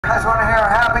guys want to hear a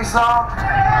happy song?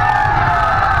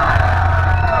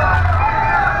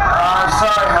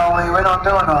 Sorry, homie, we don't do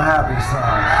no happy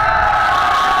songs.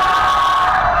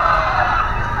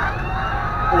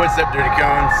 What's up, Dirty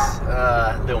Cones?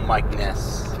 Little Mike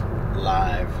Ness,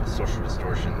 live, Social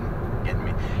Distortion, getting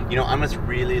me. You know, I must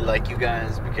really like you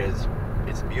guys because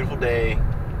it's a beautiful day.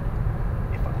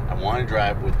 If I want to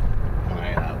drive with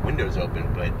my windows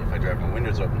open, but if I drive my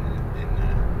windows open, then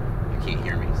you can't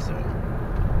hear me. So,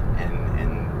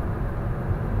 and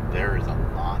there is a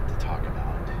lot to talk about.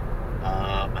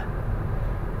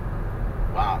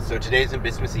 Wow. So today's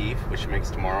Abyssmas Eve, which makes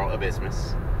tomorrow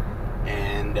Abyssmas,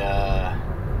 and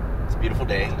it's a beautiful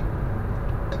day,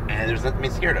 and there's nothing to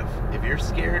be scared of. If you're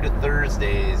scared of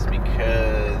Thursdays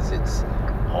because it's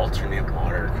alternate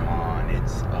water con,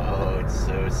 it's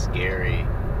so scary.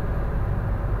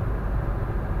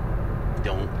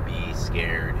 Don't be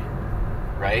scared,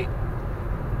 right?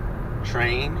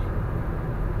 Train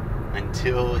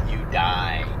until you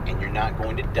die, and you're not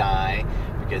going to die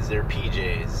because they're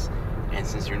PJs. And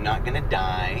since you're not going to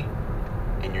die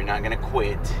and you're not going to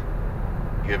quit,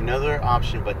 you have another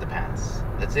option but to pass.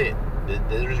 That's it.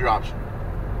 There's your option.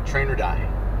 Train or die.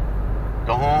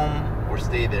 Go home or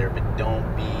stay there, but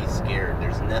don't be scared.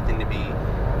 There's nothing to be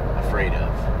afraid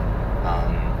of.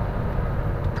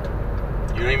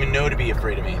 You don't even know to be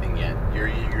afraid of anything yet.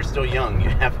 You're still young. You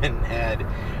haven't had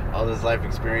all those life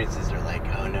experiences. They're like,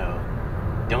 oh no,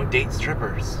 don't date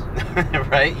strippers,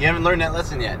 right? You haven't learned that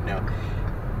lesson yet. No.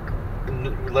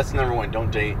 Lesson number 1: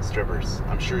 don't date strippers.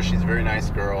 I'm sure she's a very nice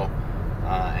girl, and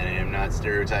I am not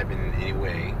stereotyping in any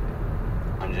way.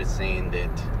 I'm just saying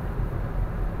that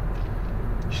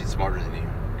she's smarter than you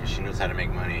because she knows how to make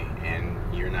money, and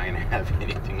you're not going to have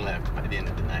anything left by the end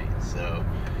of the night. So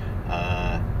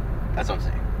that's what I'm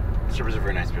saying. Strippers are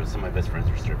very nice people. Some of my best friends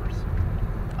are strippers.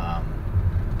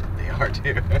 They are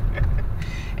too.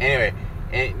 Anyway,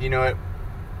 and you know what?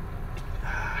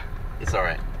 It's all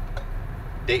right.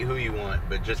 Date who you want,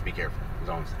 but just be careful.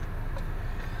 That's all I'm saying.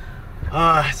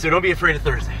 So don't be afraid of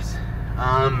Thursdays.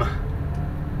 Alright,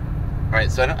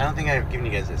 so I don't think I've given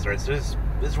you guys this. Alright, so this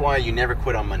is why you never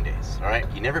quit on Mondays. Alright,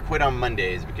 you never quit on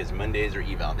Mondays because Mondays are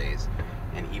eval days,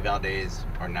 and eval days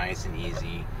are nice and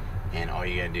easy, and all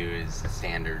you gotta do is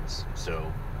standards.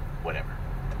 So whatever.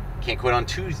 Can't quit on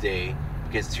Tuesday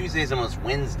because Tuesday is almost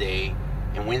Wednesday,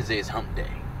 and Wednesday is hump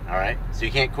day. Alright, so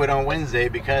you can't quit on Wednesday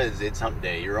because it's hump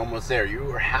day. You're almost there.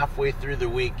 You are halfway through the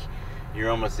week. You're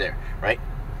almost there, right?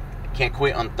 Can't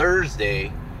quit on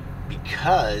Thursday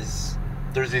because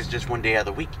Thursday is just one day out of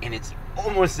the week, and it's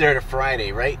almost there to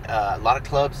Friday, right? A lot of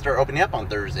clubs start opening up on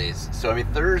Thursdays. So, I mean,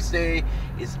 Thursday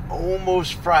is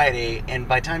almost Friday, and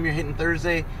by the time you're hitting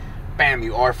Thursday, bam,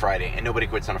 you are Friday, and nobody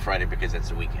quits on a Friday because that's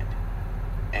the weekend.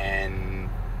 And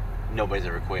nobody's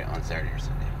ever quit on Saturday or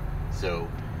Sunday. So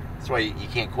that's why you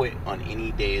can't quit on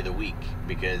any day of the week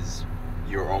because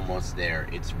you're almost there.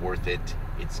 It's worth it.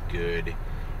 It's good.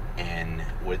 And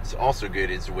what's also good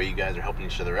is the way you guys are helping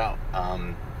each other out.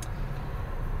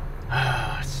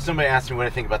 Somebody asked me what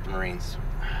I think about the Marines.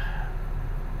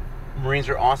 Marines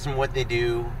are awesome at what they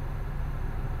do.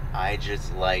 I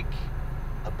just like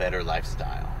a better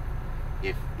lifestyle.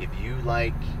 If you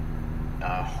like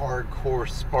a hardcore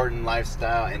Spartan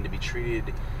lifestyle and to be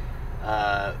treated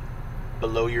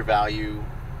below your value,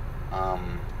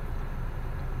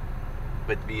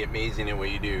 but to be amazing in what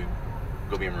you do,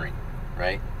 go be a Marine,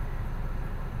 right?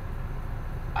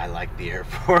 I like the Air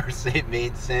Force. It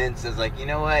made sense. I was like, you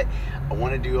know what? I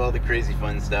want to do all the crazy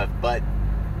fun stuff, but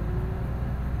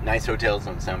nice hotels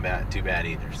don't sound too bad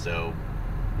either. So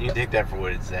you can take that for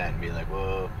what it's at and be like,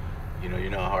 well, you know,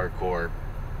 you're not hardcore.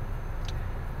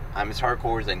 I'm as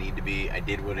hardcore as I need to be. I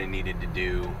did what I needed to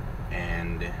do,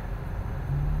 and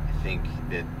I think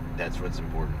that's what's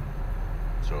important.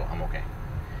 So I'm okay.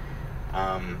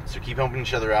 So keep helping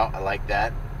each other out. I like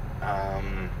that.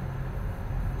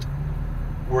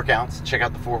 Workouts. Check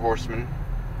out the 4 Horsemen.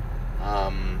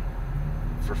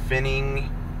 For finning,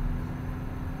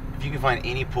 if you can find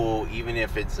any pool, even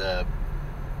if it's a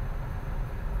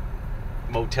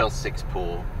Motel 6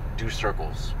 pool, do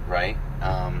circles, right?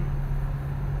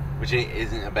 Which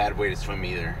isn't a bad way to swim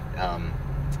either.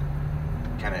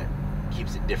 Kind of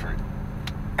keeps it different.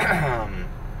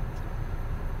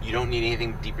 You don't need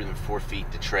anything deeper than 4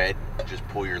 feet to tread. Just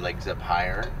pull your legs up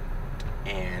higher,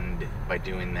 and by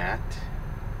doing that,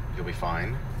 you'll be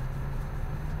fine.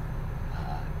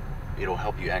 It'll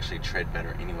help you actually tread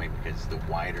better anyway, because the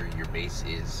wider your base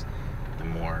is, the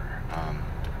more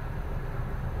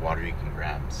water you can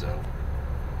grab. So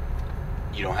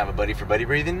you don't have a buddy for buddy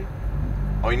breathing?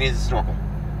 All you need is a snorkel.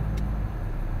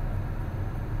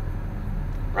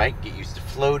 right? Get used to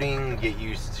floating, get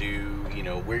used to, you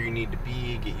know, where you need to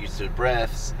be, get used to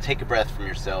breaths, take a breath from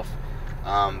yourself,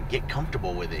 get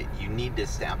comfortable with it. You need to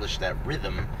establish that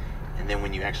rhythm, and then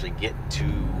when you actually get to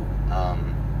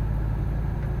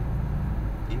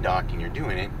Indoc and you're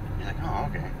doing it, you're like, oh,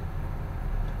 okay.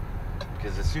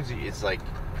 Because as soon as it's like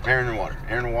air in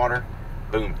the water,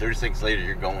 boom, 30 seconds later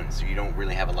you're going, so you don't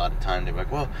really have a lot of time to be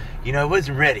like, well, you know, I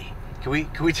wasn't ready. Can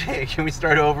we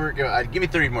start over? Give me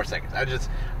 30 more seconds.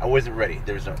 I wasn't ready.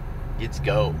 There's no, it's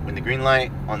go. When the green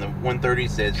light on the 130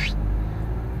 says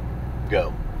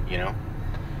go, you know?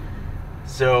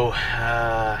 So,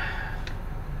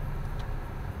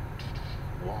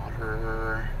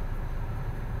 water.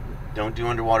 Don't do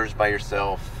underwaters by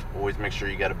yourself. Always make sure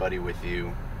you got a buddy with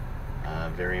you.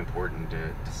 Very important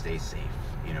to stay safe.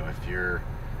 You know, if you're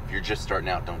just starting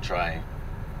out, don't try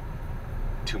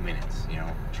 2 minutes, you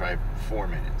know, try 4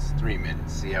 minutes, 3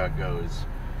 minutes, see how it goes.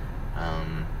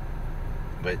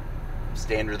 But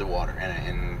stay under the water,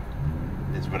 and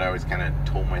it's what I always kind of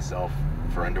told myself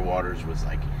for underwaters was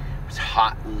like, it was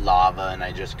hot lava and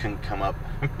I just couldn't come up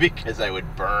because I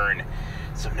would burn.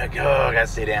 So I'm like, oh, I gotta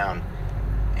stay down.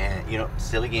 And you know,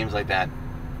 silly games like that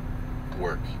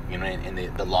work, you know, and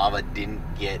the lava didn't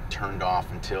get turned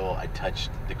off until I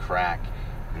touched the crack,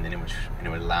 and then it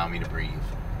would allow me to breathe.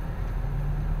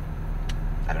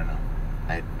 I don't know.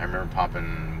 I remember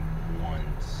popping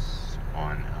once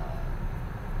on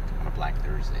a Black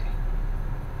Thursday.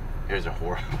 It was a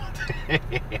horrible day.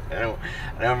 I don't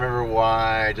remember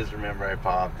why. I just remember I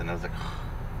popped and I was like,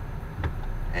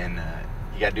 and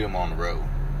you gotta do them on the road.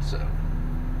 So,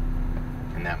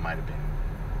 and that might have been.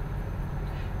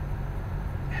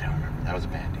 I don't remember. That was a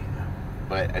bad day though.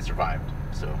 But I survived.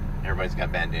 So everybody's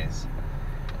got bad days.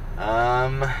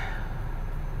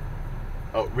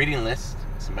 Oh, reading list.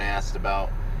 Somebody asked about.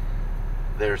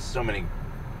 There's so many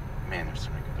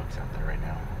good books out there right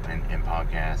now, and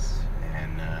podcasts,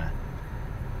 and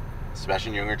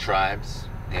Sebastian Junger Tribes,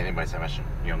 anything by Sebastian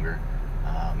Junger,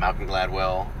 Malcolm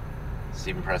Gladwell,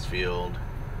 Stephen Pressfield,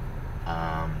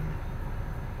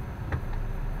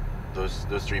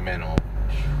 those three men will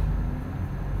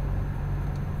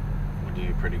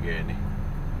do pretty good.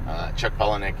 Chuck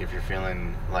Pauhlinuk, if you're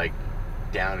feeling like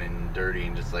down and dirty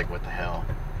and just like what the hell,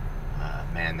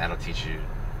 man, that'll teach you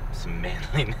some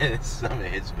manliness. Some of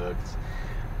his books.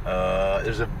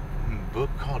 There's a book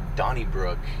called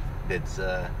Donnybrook that's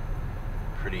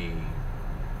pretty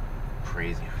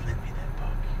crazy. Who lent me that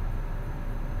book?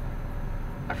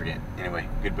 I forget. Anyway,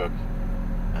 good book.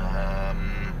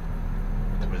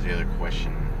 What was the other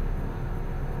question?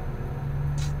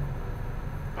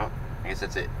 Oh, I guess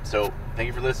that's it. So, thank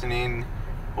you for listening.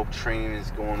 Hope training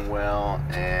is going well,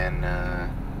 and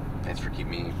thanks for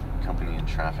keeping me company in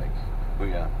traffic.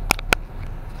 Hooyah.